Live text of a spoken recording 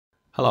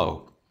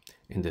Hello!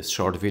 In this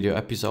short video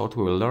episode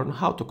we will learn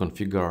how to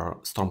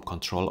configure storm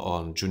control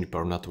on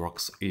Juniper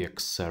Network's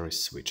EX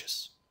series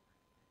switches.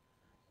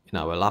 In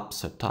our lab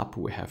setup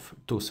we have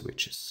two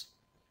switches,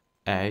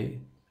 A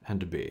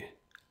and B.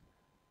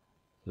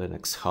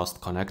 Linux host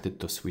connected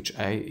to switch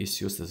A is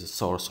used as a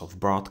source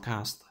of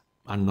broadcast,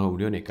 unknown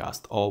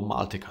unicast or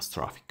multicast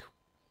traffic.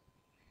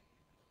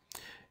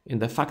 In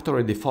the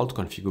factory default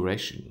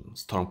configuration,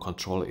 storm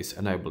control is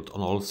enabled on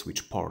all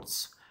switch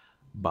ports,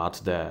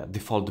 but the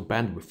default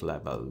bandwidth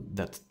level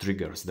that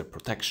triggers the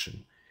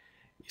protection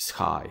is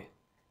high.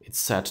 It's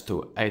set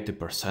to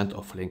 80%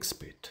 of link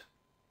speed.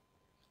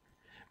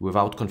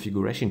 Without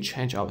configuration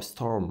change, our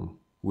storm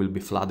will be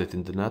flooded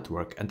in the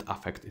network and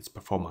affect its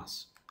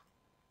performance.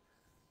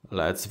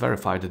 Let's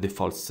verify the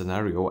default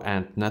scenario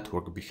and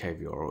network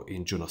behavior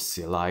in Junos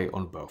CLI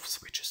on both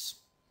switches.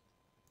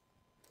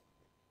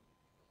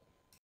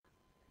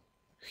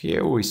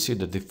 Here we see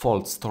the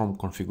default storm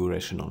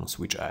configuration on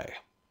switch A.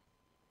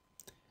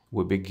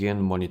 We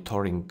begin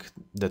monitoring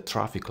the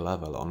traffic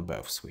level on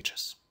both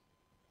switches.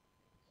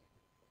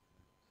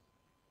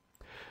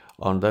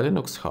 On the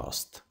Linux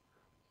host,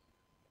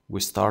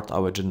 we start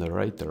our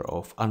generator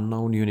of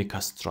unknown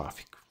unicast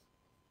traffic.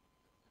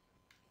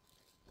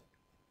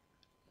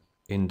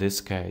 In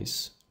this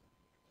case,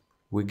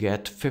 we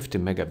get 50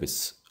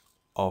 megabits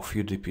of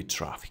UDP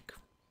traffic.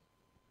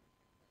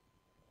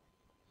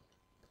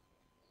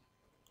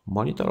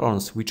 Monitor on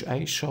switch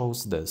A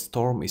shows the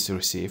storm is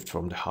received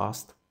from the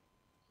host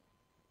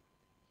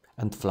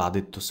and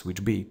flooded to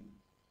switch B.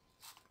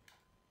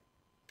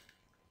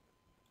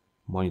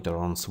 Monitor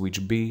on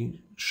switch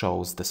B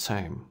shows the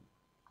same.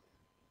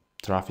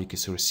 Traffic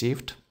is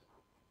received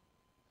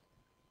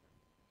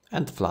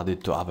and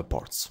flooded to other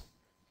ports.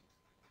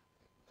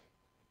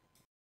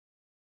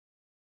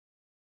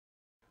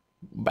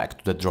 Back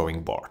to the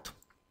drawing board.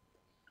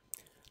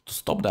 To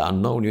stop the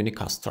unknown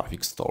unicast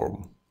traffic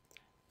storm,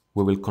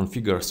 we will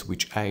configure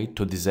switch A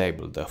to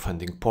disable the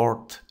offending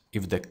port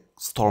if the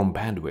storm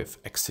bandwidth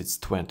exceeds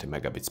 20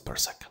 megabits per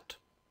second.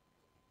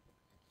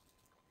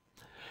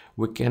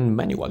 We can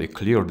manually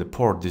clear the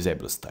port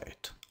disable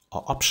state,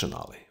 or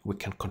optionally, we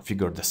can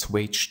configure the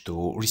switch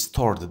to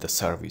restore the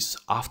service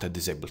after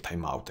disable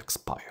timeout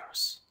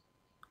expires.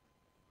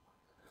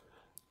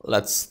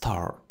 Let's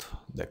start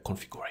the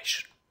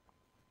configuration.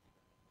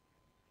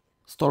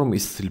 Storm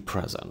is still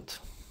present.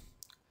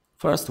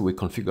 First, we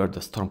configure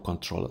the storm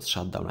control as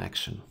shutdown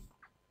action.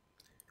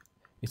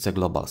 It's a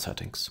global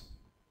settings.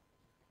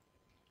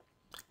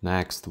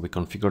 Next, we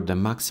configure the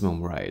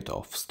maximum rate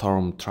of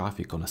storm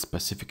traffic on a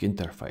specific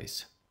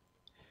interface.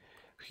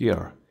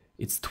 Here,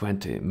 it's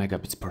 20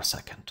 megabits per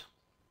second.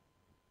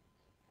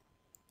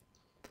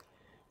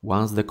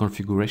 Once the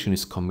configuration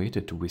is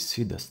committed, we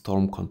see the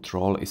storm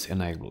control is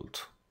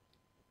enabled.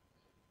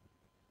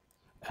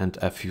 And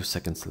a few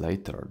seconds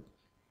later,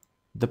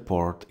 the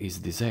port is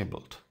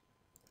disabled.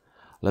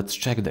 Let's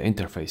check the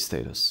interface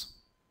status.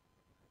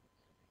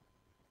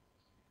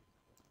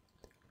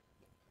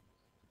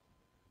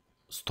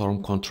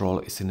 Storm control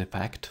is in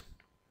effect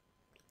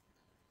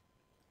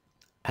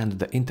and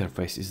the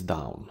interface is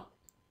down.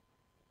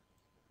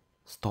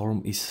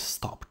 Storm is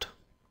stopped.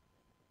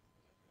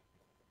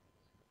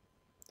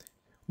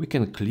 We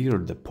can clear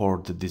the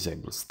port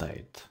disabled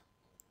state.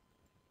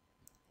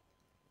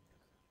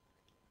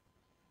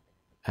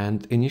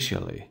 And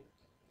initially,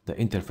 the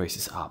interface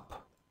is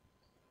up,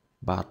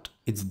 but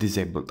it's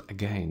disabled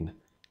again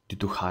due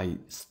to high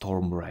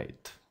storm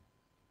rate.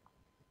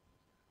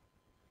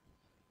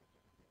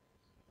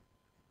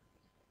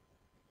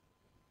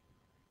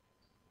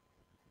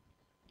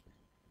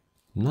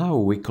 Now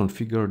we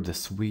configure the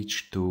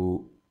switch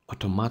to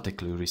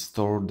automatically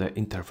restore the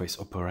interface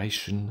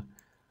operation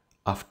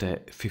after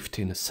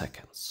 15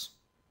 seconds.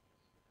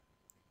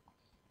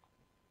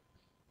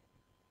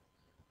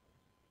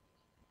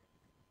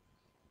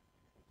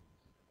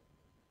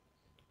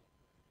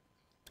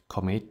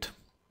 Commit,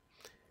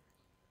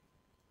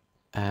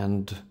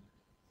 and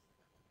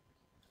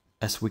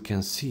as we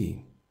can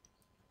see,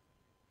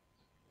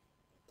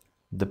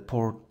 the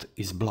port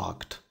is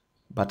blocked,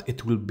 but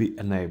it will be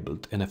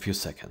enabled in a few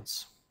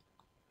seconds.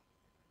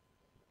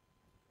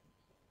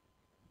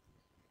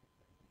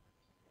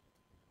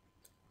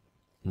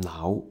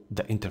 Now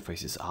the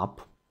interface is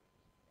up,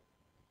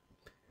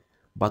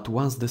 but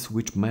once the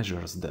switch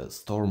measures the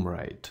storm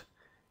rate,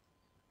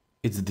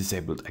 it's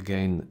disabled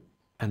again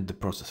and the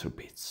process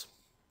repeats.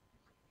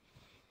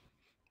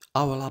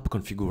 Our lab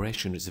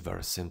configuration is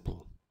very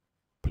simple.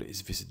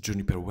 Please visit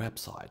Juniper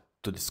website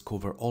to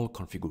discover all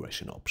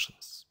configuration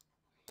options.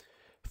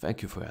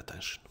 Thank you for your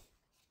attention.